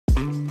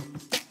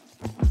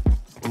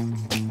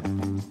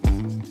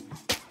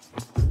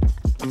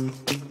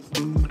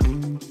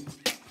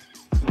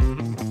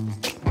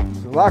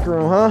Locker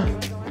room, huh?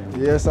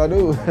 Yes, I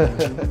do.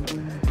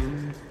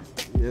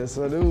 Yes,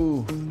 I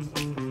do.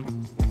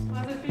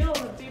 How's it feel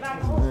to be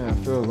back home? Man, it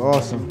feels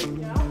awesome.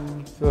 Yeah?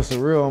 Feels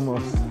surreal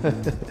almost.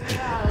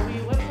 Yeah, we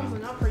whipped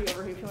something up for you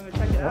over here if you want to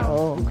check it out.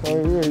 Oh,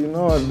 okay, yeah, you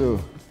know I do.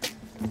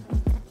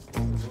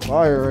 It's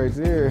fire right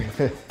there.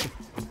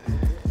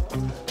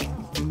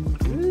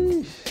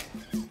 Sheesh.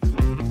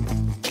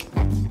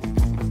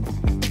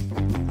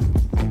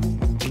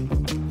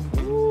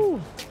 Woo.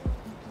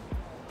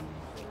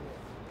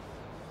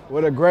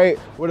 What a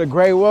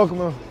great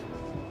welcome.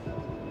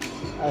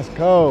 That's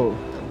cold.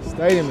 The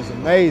stadium is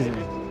amazing.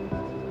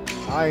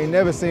 I ain't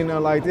never seen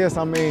nothing like this.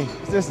 I mean,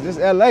 this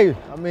LA.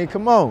 I mean,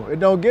 come on, it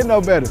don't get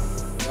no better.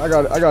 I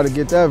gotta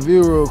get that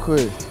view real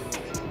quick.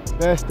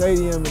 Best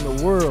stadium in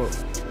the world.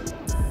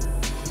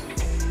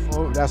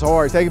 Oh, that's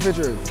hard. Take a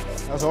picture of it.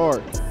 That's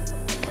hard.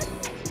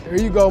 Here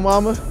you go,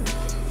 mama.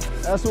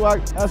 That's who I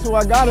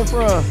got it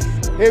from.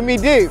 Hit me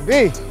deep,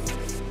 B.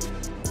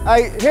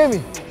 Hey, hit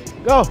me.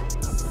 Go.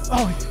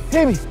 Oh,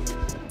 hit me.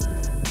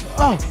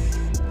 Oh.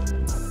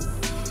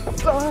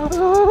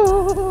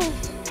 Oh.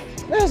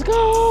 Let's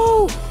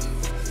go.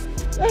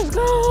 Let's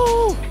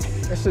go.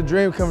 It's a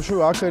dream come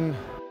true. I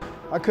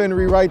couldn't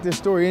rewrite this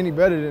story any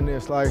better than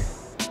this. Like,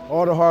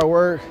 all the hard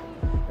work,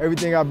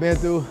 everything I've been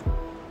through,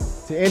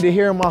 to end it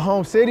here in my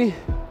home city,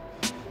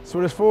 that's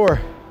what it's for.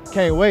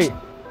 Can't wait.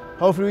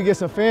 Hopefully we get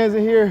some fans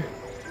in here.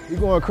 We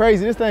going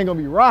crazy. This thing gonna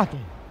be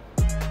rocking.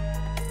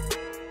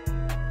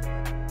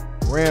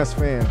 Rams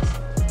fans,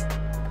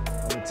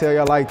 I'm gonna tell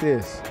y'all like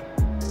this.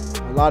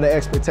 A lot of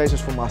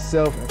expectations for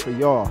myself and for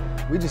y'all.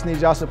 We just need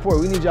y'all support.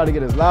 We need y'all to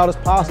get as loud as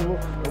possible,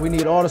 and we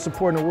need all the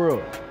support in the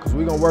world, because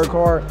we're gonna work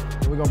hard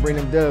and we're gonna bring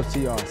them dubs to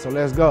y'all. So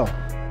let's go.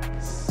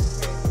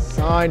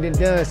 Signed and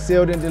done,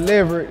 sealed and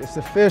delivered. It's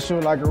official,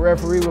 like a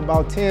referee with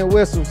about 10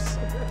 whistles.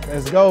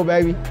 Let's go,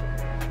 baby.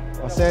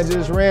 Los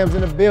Angeles Rams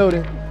in the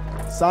building.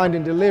 Signed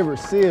and delivered,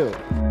 sealed.